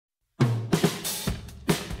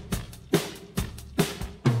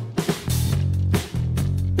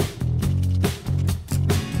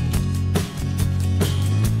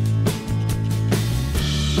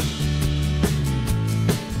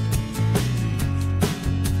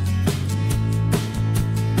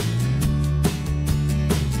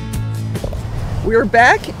We're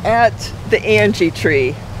back at the Angie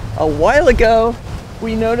tree. A while ago,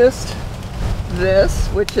 we noticed this,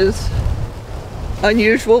 which is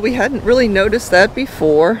unusual. We hadn't really noticed that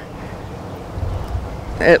before.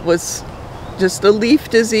 It was just a leaf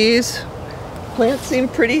disease. Plant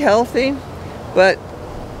seemed pretty healthy, but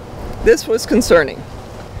this was concerning.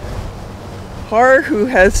 Har, who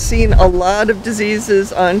has seen a lot of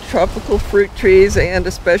diseases on tropical fruit trees and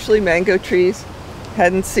especially mango trees,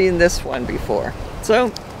 hadn't seen this one before.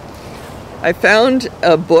 So I found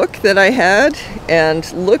a book that I had and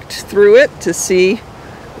looked through it to see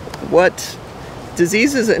what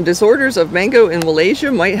diseases and disorders of mango in Malaysia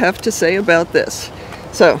might have to say about this.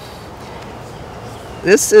 So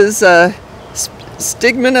this is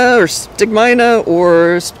stigmina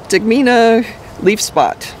or stigmina leaf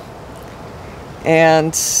spot,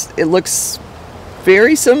 and it looks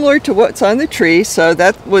very similar to what's on the tree, so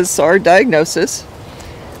that was our diagnosis.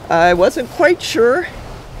 I wasn't quite sure,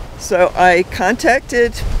 so I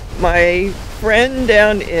contacted my friend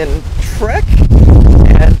down in Trek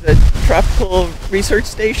at the Tropical Research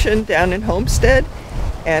Station down in Homestead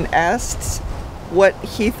and asked what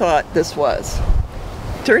he thought this was.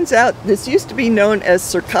 Turns out this used to be known as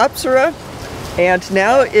Cercospora, and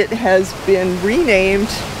now it has been renamed.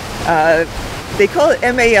 They call it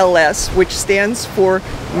MALS, which stands for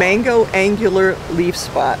Mango Angular Leaf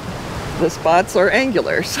Spot. The spots are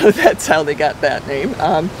angular, so that's how they got that name.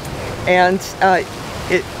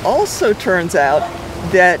 It also turns out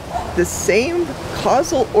that the same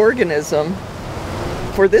causal organism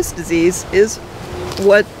for this disease is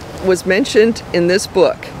what was mentioned in this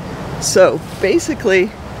book. So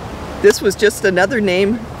basically, this was just another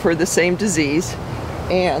name for the same disease,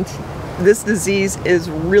 and this disease is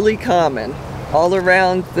really common all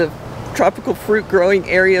around the tropical fruit growing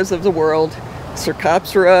areas of the world.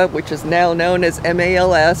 Cercospora, which is now known as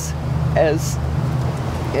MALS,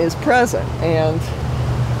 is present, and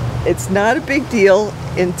it's not a big deal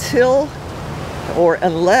until or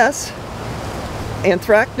unless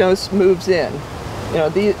Anthracnose moves in. You know,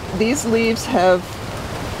 these leaves have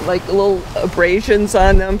like little abrasions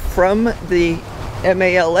on them from the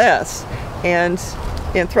MALS, and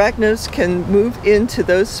Anthracnose can move into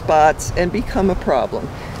those spots and become a problem.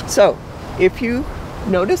 So if you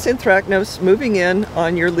notice Anthracnose moving in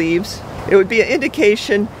on your leaves, it would be an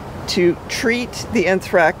indication to treat the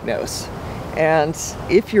Anthracnose. And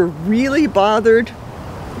if you're really bothered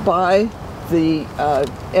by the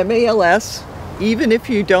MALS, even if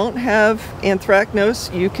you don't have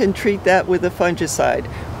Anthracnose, you can treat that with a fungicide.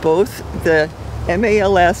 Both the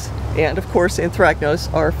MALS and, of course,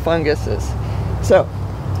 Anthracnose are funguses. So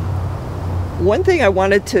one thing I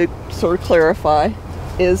wanted to sort of clarify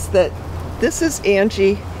is that this is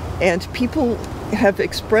Angie, and people have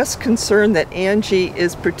expressed concern that Angie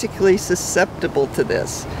is particularly susceptible to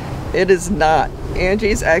this. It is not. Angie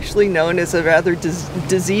is actually known as a rather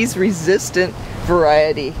disease-resistant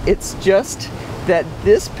variety. It's just that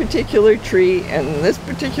this particular tree and this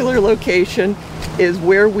particular location is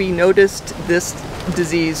where we noticed this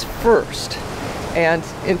disease first. And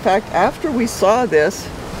in fact, after we saw this,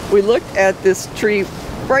 we looked at this tree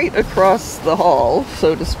right across the hall,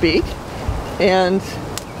 so to speak, and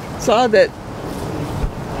saw that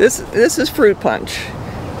this is fruit punch,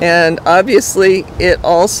 and obviously it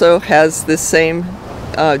also has the same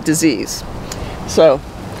disease. So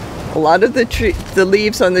a lot of the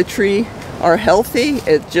leaves on the tree are healthy.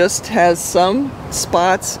 It just has some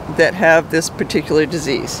spots that have this particular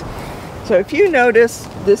disease. So if you notice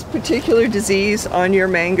this particular disease on your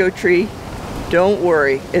mango tree, don't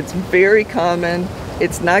worry. It's very common.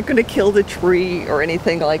 It's not going to kill the tree or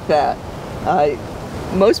anything like that.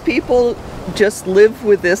 Most people just live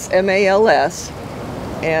with this MALS,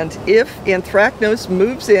 and if Anthracnose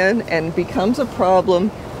moves in and becomes a problem,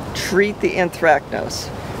 treat the Anthracnose.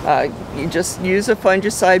 You just use a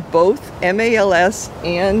fungicide. Both MALS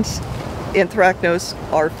and Anthracnose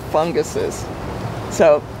are funguses.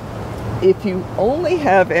 So if you only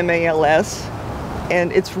have MALS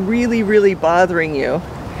and it's really, really bothering you,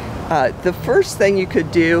 the first thing you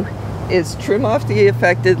could do is trim off the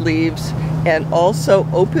affected leaves and also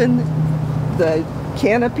open the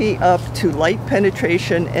canopy up to light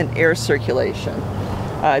penetration and air circulation.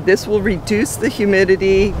 This will reduce the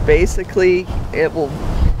humidity. Basically, it will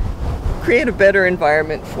create a better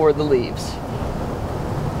environment for the leaves.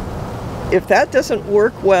 If that doesn't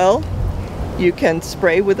work well, you can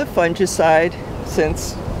spray with a fungicide,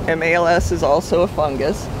 since MALS is also a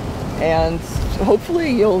fungus, and hopefully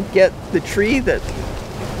you'll get the tree that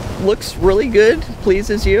looks really good,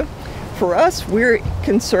 pleases you. For us, we're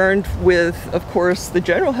concerned with, of course, the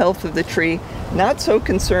general health of the tree, not so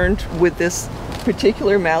concerned with this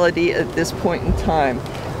particular malady at this point in time.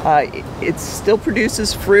 It still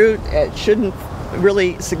produces fruit. It shouldn't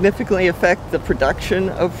really significantly affect the production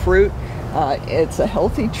of fruit. It's a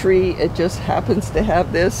healthy tree. It just happens to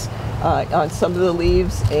have this on some of the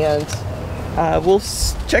leaves, and we'll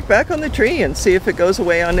check back on the tree and see if it goes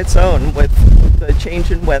away on its own with the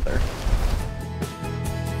change in weather.